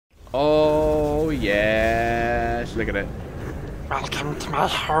Oh, yes. Look at it. Welcome to my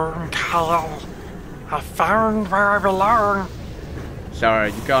home, Kyle. I found where I belong.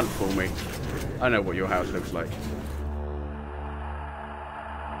 Sorry, you can't fool me. I know what your house looks like.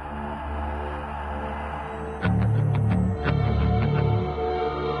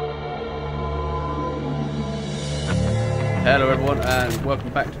 Hello everyone and welcome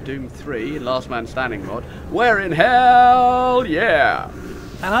back to Doom 3 Last Man Standing mod. We're in hell, yeah!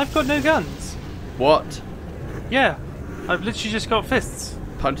 And I've got no guns. What? Yeah, I've literally just got fists.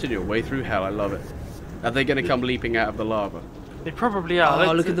 Punching your way through hell, I love it. Are they going to come leaping out of the lava? They probably are.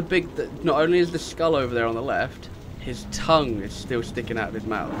 Oh, look at the big... Not only is the skull over there on the left, his tongue is still sticking out of his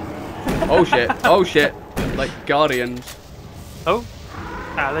mouth. Oh shit, oh shit. Like Guardians. Oh?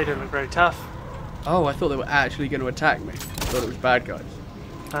 Ah, they don't look very tough. Oh, I thought they were actually going to attack me. I thought it was bad guys.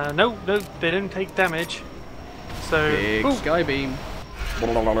 No, they don't take damage. So... Big Ooh. sky beam.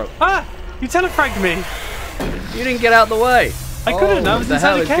 Ah! You telefragged me! You didn't get out the way! I couldn't, I was what the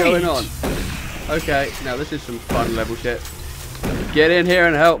hell inside a is cage. going on? Okay, now this is some fun level shit. Get in here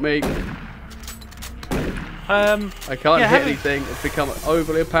and help me. I can't hit anything. It's become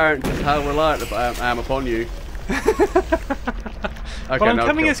overly apparent just how reliant I am upon you. Okay, well, I'm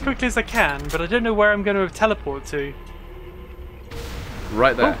coming as quickly as I can, but I don't know where I'm going to teleport to.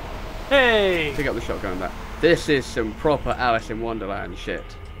 Right there. Oh. Hey! Pick up the shotgun and that. This is some proper Alice in Wonderland shit.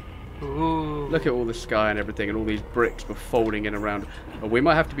 Ooh. Look at all the sky and everything, and all these bricks were folding in around. Oh, we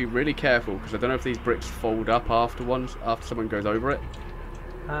might have to be really careful because I don't know if these bricks fold up after someone goes over it.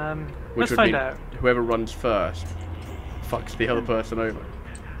 Let's find out. Whoever runs first fucks the other person over.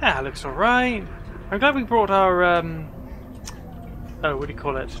 Ah, looks alright. I'm glad we brought our oh, what do you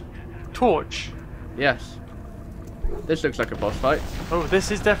call it? Torch. Yes. This looks like a boss fight. Oh, this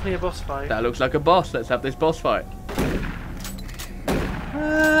is definitely a boss fight. That looks like a boss. Let's have this boss fight.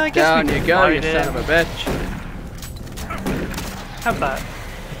 I guess Down we you can go, fight you it. son of a bitch. Have that.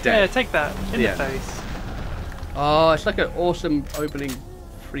 Dead. Yeah, take that in Yeah. the face. Oh, it's like an awesome opening,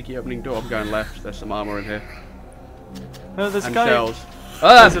 freaky opening door. I'm going left. There's some armor in here. Oh, there's a And guy. shells.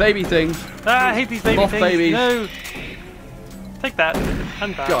 Ah, baby things. Ah, I hate these baby Moth things. babies. No. Take that.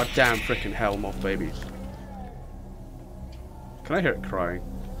 And that. God damn frickin' hell, moth babies. Can I hear it crying?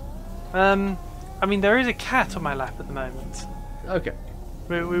 I mean, there is a cat on my lap at the moment. Okay.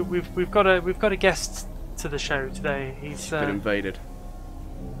 We've got a guest to the show today. He's Been invaded.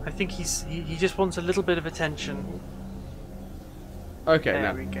 I think he just wants a little bit of attention. Okay, There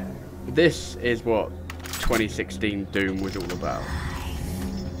now we go. this is what 2016 Doom was all about.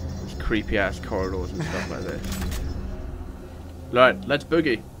 These creepy ass corridors and stuff like this. Right, let's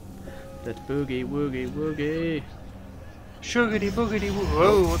boogie. Let's boogie, woogie, woogie. Sugarty boogity woo.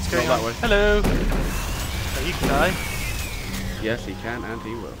 Whoa, what's going Not on? that way. Hello. Oh, you can die. Yes, he can and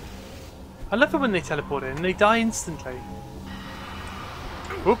he will. I love it when they teleport in. They die instantly.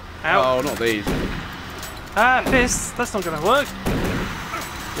 Oop! Ow! Oh, not these. Ah, fists. That's not going to work.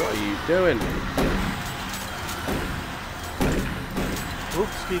 What are you doing?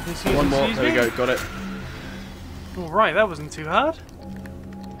 Oops! Excuse me. One more. Excuse There we me. go. Got it. All right, that wasn't too hard.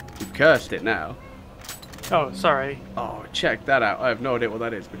 You've cursed it now. Oh, sorry. Oh, check that out. I have no idea what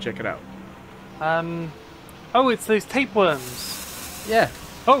that is, but check it out. Oh, it's those tapeworms. Yeah.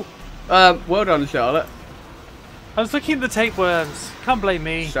 Oh, Well done, Charlotte. I was looking at the tapeworms. Can't blame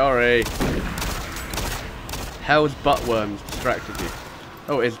me. Sorry. Hell's buttworms distracted you.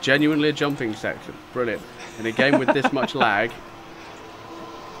 Oh, it's genuinely a jumping section. Brilliant. In a game with this much lag.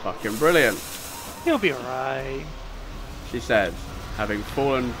 Fucking brilliant. You'll be alright. She says, having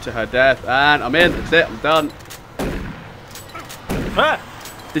fallen to her death, and I'm in. That's it. I'm done. Ah!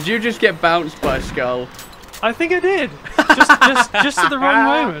 Did you just get bounced by a skull? I think I did. Just at the wrong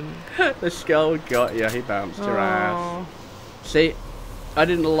moment. The skull got you. He bounced your ass. Oh. See, I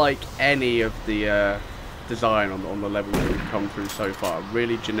didn't like any of the design on the levels that we've come through so far.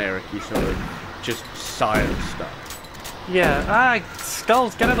 Really generic-y sort of just science stuff. Yeah. Ah,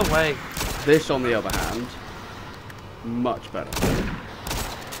 skulls, get out of the way. This, on the other hand, much better.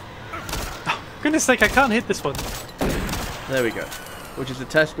 Oh, goodness sake, I can't hit this one. There we go. Which is a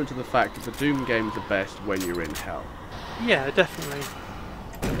testament to the fact that the Doom games are best when you're in hell. Yeah, definitely.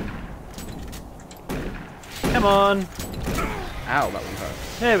 Come on. Ow, that one hurt.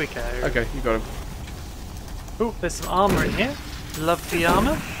 There we go. Okay, you got him. Oh, there's some armour in here. Love the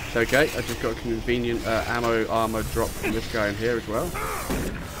armour. It's okay, I just got a convenient armor drop from this guy in here as well.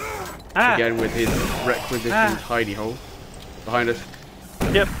 Ah. Again with his requisitioned hidey hole. Behind us.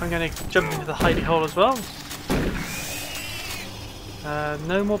 Yep, I'm going to jump into the hidey hole as well.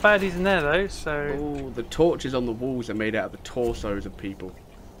 No more baddies in there though, so... Oh, the torches on the walls are made out of the torsos of people.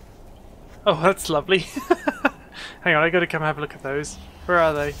 Oh, that's lovely. Hang on, I gotta come have a look at those. Where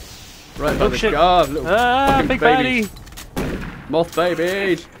are they? Right by Oh the shit! guard, little fucking big babies. baddie! Moth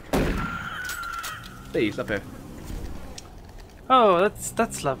babies! These up here. Oh,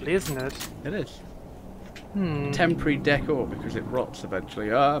 that's lovely, isn't it? It is. Hmm. Temporary decor because it rots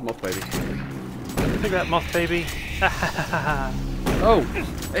eventually. Ah, moth baby. Take that, moth baby. Oh,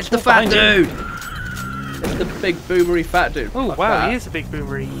 it's the fat dude! It's the big boomery fat dude. Oh Fuck wow, that. he is a big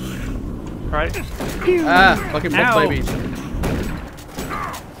boomery. Right. Ah, fucking moth Ow. babies.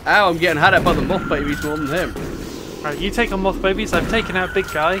 Ow, I'm getting had at by the moth babies more than him. Right, you take on moth babies. I've taken out big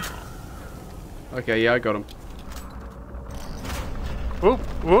guy. Okay, yeah, I got him. Whoop,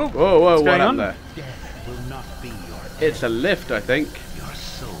 whoop. Whoa, whoa, What's what going happened on? there? Death will not be your It's a lift, I think. your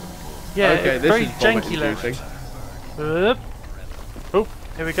soul. Yeah, Okay, it's this very is vomit janky left. inducing. Whoop. Oh,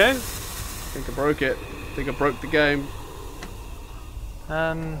 here we go. I think I broke it. I think I broke the game.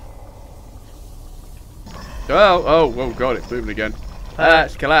 Oh, god, it's moving again.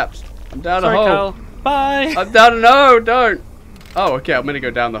 It's collapsed. I'm down Sorry, a hole. Carl. Bye. I'm down. No, don't. Oh, okay. I'm gonna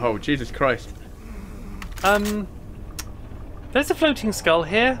go down the hole. Jesus Christ. There's a floating skull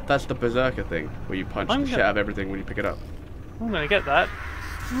here. That's the berserker thing, where you punch I'm the shit go- out of everything when you pick it up, I'm gonna get that.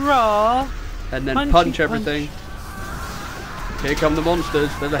 Raw. and then Punchy punch punch. everything. Here come the monsters.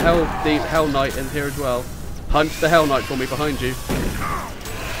 There's a hell knight in here as well. Punch the hell knight for me behind you.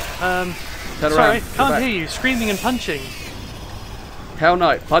 Turn Sorry, around. Go can't back. hear you. Screaming and punching. Hell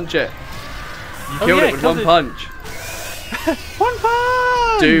knight, punch it. You Oh, killed yeah, it with killed one it. punch. One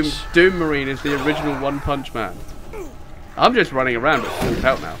punch. Doom Marine is the original One Punch Man. I'm just running around with full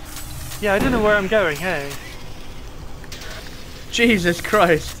pelt now. Yeah, I don't know where I'm going. Hey. Jesus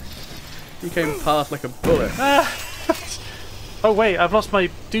Christ! You came past like a bullet. Oh wait, I've lost my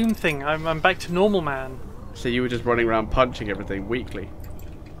Doom thing. I'm back to normal man. So you were just running around punching everything weakly.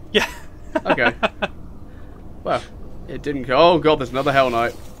 Yeah. Okay. Well, it didn't go. Oh god, there's another Hell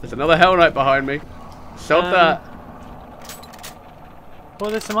Knight. There's another Hell Knight behind me. Stop that. Well,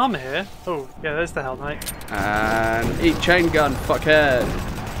 there's some armor here. Oh, yeah, there's the Hell Knight. And eat chain gun, fuckhead.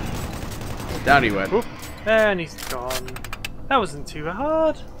 Down he went. Whoop. And he's gone. That wasn't too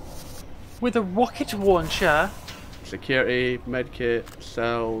hard. With a rocket launcher. Security, medkit,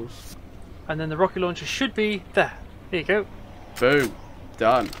 cells. And then the rocket launcher should be there. There you go. Boom.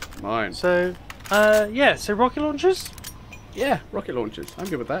 Done. Mine. So, yeah, so rocket launchers? Yeah, rocket launchers. I'm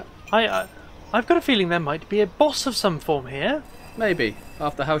good with that. I've got a feeling there might be a boss of some form here. Maybe,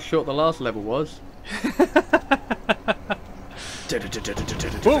 after how short the last level was.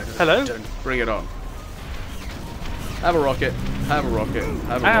 Oh, hello. Bring it on. Have a rocket. Have a rocket.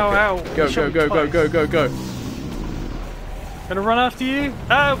 Have a Ow, rocket. ow. Go, You shot go, me go, go, twice. go, go, go. Gonna run after you?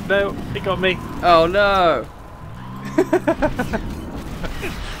 Oh, no, it got me. Oh no.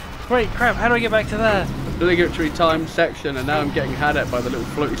 Wait, crap, how do I get back to there? Obligatory time section, and now I'm getting had at by the little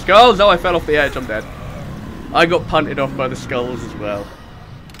floaty skulls. Oh, I fell off the edge. I'm dead. I got punted off by the skulls as well.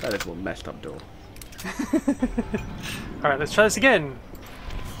 That is one messed up door. Alright, let's try this again.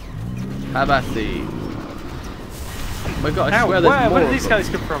 How about the... Oh my god, I Ow, swear there's more where did of these them. guys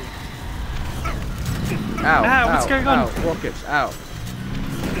come from? Ow, Ow, what's going on? Ow, rockets, ow.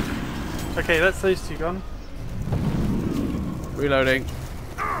 Okay, that's those two gone. Reloading.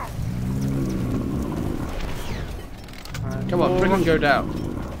 Alright, Come on, friggin' go down.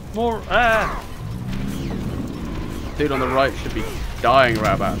 More, Dude on the right should be dying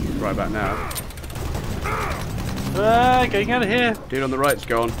right about now. getting out of here. Dude on the right's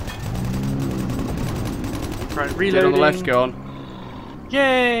gone. Right, Dude reloading. on the left's gone.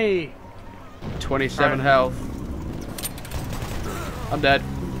 Yay! 27 Right. health. I'm dead.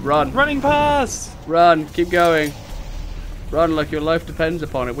 Run. Running past! Run. Keep going. Run like your life depends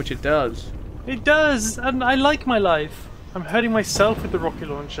upon it, which it does. It does, and I like my life. I'm hurting myself with the rocket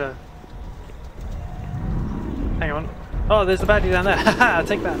launcher. Hang on. Oh, there's a baddie down there. Haha,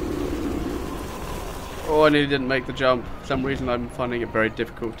 take that. Oh, I nearly didn't make the jump. For some reason I'm finding it very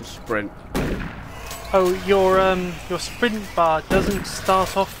difficult to sprint. Oh, your sprint bar doesn't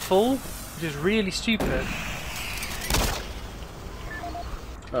start off full, which is really stupid.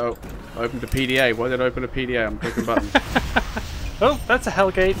 Oh, I opened a PDA. Why did I open a PDA? I'm clicking buttons. Oh, that's a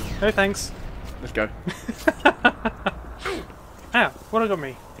hellgate. No thanks. Let's go. Ow, what got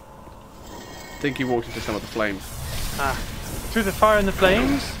me? I think he walked into some of the flames. Ah, through the fire and the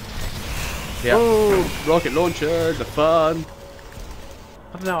flames? Yeah. Oh, Rocket launchers are fun.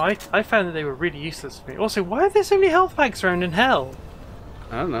 I don't know, I found that they were really useless for me. Also, why are there so many health packs around in hell?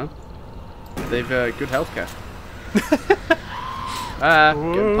 I don't know. They've good healthcare. Ah,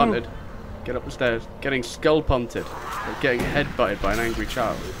 getting Whoa. punted. Get up the stairs. Getting skull punted. Or getting head butted by an angry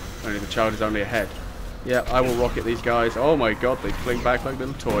child. Only the child is only a head. Yeah, I will rocket these guys. Oh my god, they fling back like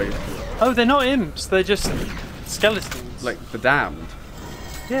little toys. Oh, they're not imps. They're just skeletons. Like the damned.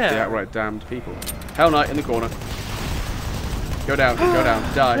 Yeah. The outright damned people. Hell Knight in the corner. Go down,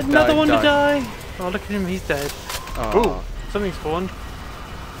 die, Another die, one die. to die. Oh, look at him. He's dead. Oh. Oh, something spawned.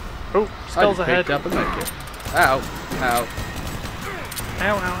 Oh, skulls I ahead. picked up and make it. Ow, ow.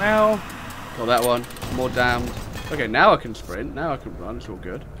 Ow, ow, ow. Got that one. More damned. Okay, now I can sprint. Now I can run. It's all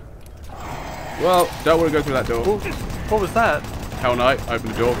good. Well, don't want to go through that door. Ooh, what was that? Hell Knight,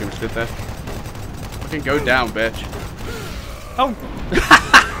 open the door, and stood there. I can go down, bitch. Oh.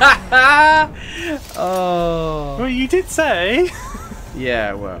 Oh. Well, you did say.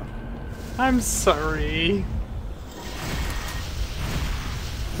 Yeah, well. I'm sorry.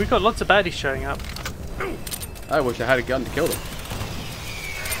 We've got lots of baddies showing up. I wish I had a gun to kill them.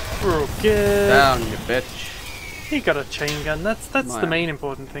 We're all good. Down, you bitch. You got a chain gun. That's the main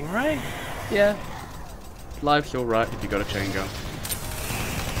important thing, right? Yeah. Life's alright if you got a chain gun.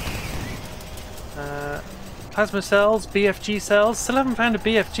 Plasma cells, BFG cells. Still haven't found a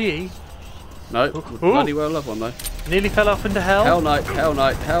BFG. No, Ooh. bloody well love one though. Nearly fell off into hell. Hell Knight, Hell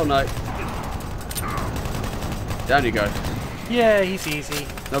Knight, Hell Knight. Down you go. Yeah, he's easy.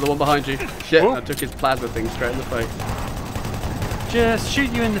 Another one behind you. Shit, Ooh. I took his plasma thing straight in the face. Just shoot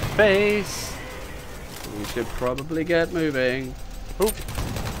you in the face. We should probably get moving. Oop.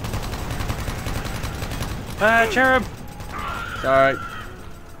 Ah, cherub. Sorry.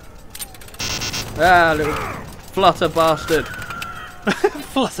 Ah, little flutter bastard.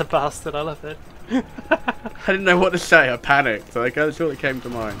 Flutter bastard, I love it. I didn't know what to say, I panicked. Like, that's all that came to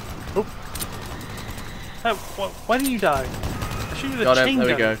mind. Oop. Oh, why didn't you die? I shoot you with a Got him, chain there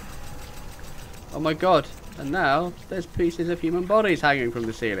we gun. go. Oh my god. And now, there's pieces of human bodies hanging from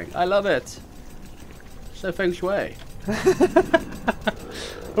the ceiling. I love it. So feng shui.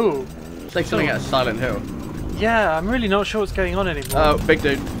 Ooh. It's like something out of Silent Hill. Yeah, I'm really not sure what's going on anymore. Oh, big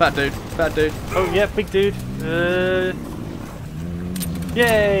dude, fat dude, fat dude. Oh, yeah, big dude.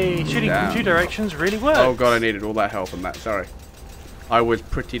 Yay! Shooting Down. from two directions really works. Oh god, I needed all that help on that, sorry. I was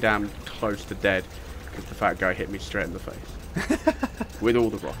pretty damn close to dead because the fat guy hit me straight in the face. With all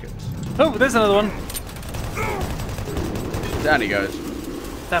the rockets. Oh, there's another one. Down he goes.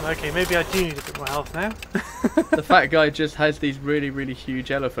 Damn, okay, maybe I do need a bit more health now. The fat guy just has these really, really huge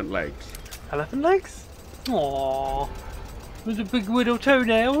elephant legs. Elephant legs? Aww. With the big little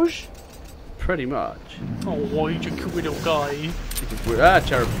toenails? Pretty much. Oh, he's a cute little guy. Ah,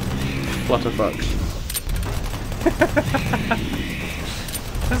 cherub. Flutterfucks.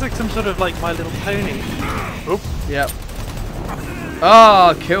 Sounds like some sort of like My Little Pony. Oop. Yep.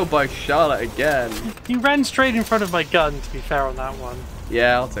 Ah, killed by Charlotte again. He ran straight in front of my gun, to be fair on that one.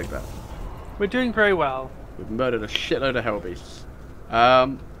 Yeah, I'll take that. We're doing very well. We've murdered a shitload of hellbeasts.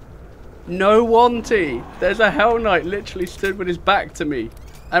 No wanty. There's a Hell Knight literally stood with his back to me,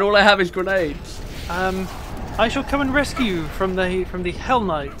 and all I have is grenades. I shall come and rescue you from the Hell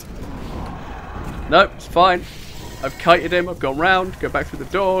Knight. Nope, it's fine. I've kited him. I've gone round. Go back through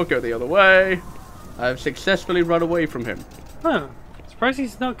the door. Go the other way. I've successfully run away from him. Huh. Surprised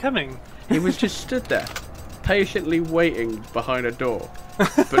he's not coming. He was just stood there, patiently waiting behind a door,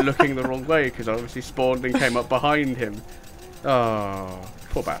 but looking the wrong way because I obviously spawned and came up behind him. Oh,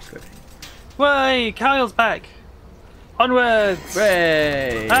 poor bastard. Way, Kyle's back. Onwards.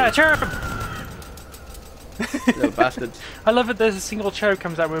 Hooray! Ah, cherub. Little bastards. I love it. There's a single cherub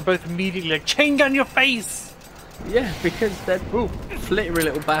comes out. And we're both immediately like, chain gun your face. Yeah, because they're flittery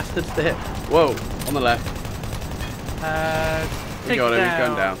little bastards to hit. Whoa, on the left. We got him, he's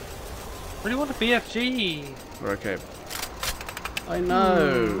going down. Really want a BFG. We're okay. I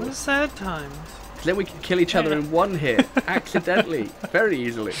know. What a sad times. Then we can kill each other in one hit, accidentally, very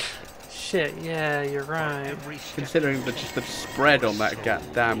easily. Shit, yeah, you're right. Considering just the spread on that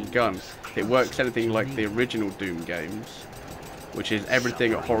damn gun, it works anything like the original Doom games, which is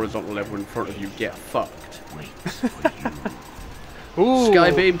everything at horizontal level in front of you get fucked. Ooh.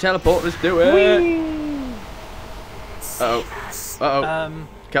 Skybeam teleport, let's do it! Whee! Uh-oh. Uh-oh.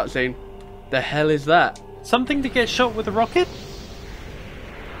 Cutscene. The hell is that? Something to get shot with a rocket?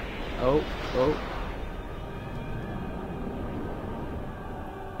 Oh.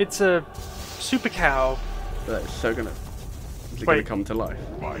 It's a super cow. That's so gonna... Is it Wait. gonna come to life?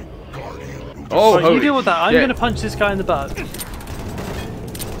 Oh, Oh, you holy deal with that. I'm shit. going to punch this guy in the butt.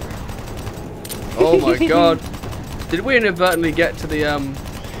 Oh my god. Did we inadvertently get to the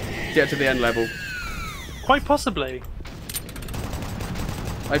end level? Quite possibly.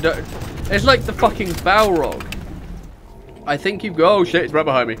 I don't... It's like the fucking Balrog. I think you go. Oh shit, it's right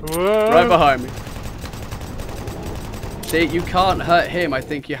behind me. Whoa. Right behind me. See, you can't hurt him. I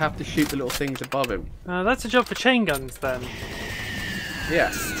think you have to shoot the little things above him. That's a job for chain guns then.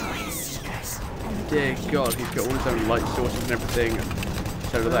 Yeah. Dear God, he's got all his own light sources and everything. And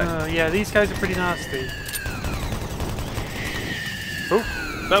so do they. Yeah, these guys are pretty nasty. Oh,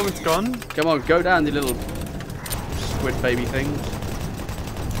 that one's gone. Come on, go down, the little squid baby things.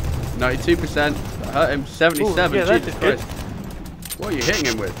 92%. Hurt him. 77. Ooh, yeah, that Jesus did good. Christ. What are you hitting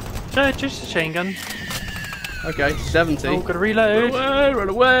him with? Just a chain gun. Okay, 70. Oh, gotta reload. Run away, run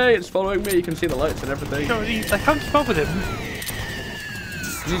away. It's following me. You can see the lights and everything. God, I can't keep up with him.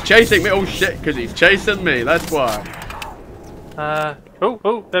 He's chasing me. Oh shit, because he's chasing me. That's why.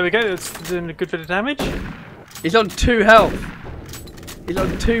 Oh, there we go. That's doing a good bit of damage. He's on 2 health. He's on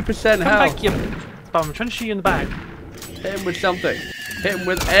 2% Come health. back, you bum. I'm trying to shoot you in the back. Hit him with something. Hit him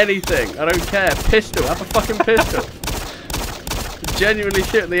with anything. I don't care. Pistol. Have a fucking pistol. Genuinely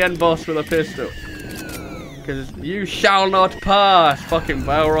shoot the end boss with a pistol. Because you shall not pass, fucking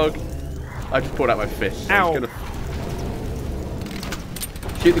Balrog. I just pulled out my fist. So Ow. I'm just gonna...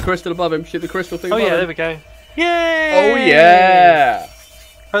 Shoot the crystal above him. Shoot the crystal thing above Oh yeah, him. there we go. Yay! Oh yeah!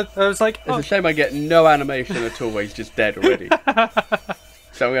 I was like, It's a shame I get no animation at all where he's just dead already.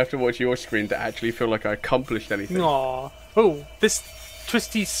 So we have to watch your screen to actually feel like I accomplished anything. Aww. Oh, this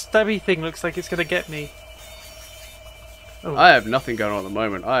twisty, stabby thing looks like it's gonna get me. Oh. I have nothing going on at the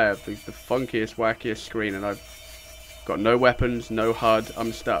moment. I have the funkiest, wackiest screen and I've got no weapons, no HUD.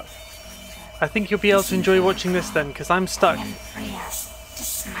 I'm stuck. I think you'll be able to enjoy watching this then, because I'm stuck.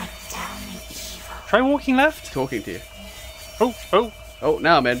 Try walking left. Talking to you. Oh. Oh,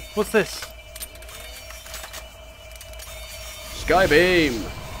 now I'm in. What's this? Skybeam.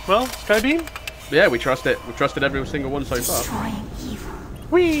 Well, Skybeam? Yeah, we trust it. We've trusted every single one so far.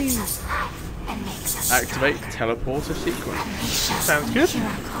 Whee! Activate teleporter sequence. Sounds good.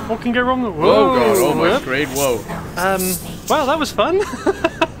 What can go wrong? Whoa, Oh god, oh my whoop. screen, whoa. Well, that was fun.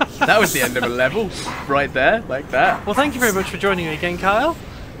 That was the end of a level. Right there, like that. Well, thank you very much for joining me again, Kyle.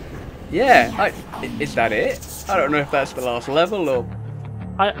 Yeah, is that it? I don't know if that's the last level or...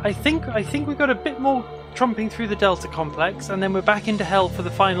 I think we got a bit more trumping through the Delta Complex, and then we're back into hell for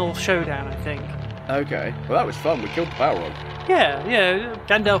the final showdown, I think. Okay, well that was fun. We killed the Balrog. Yeah,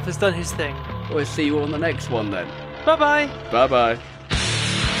 Gandalf has done his thing. We'll see you on the next one then. Bye-bye. Bye-bye.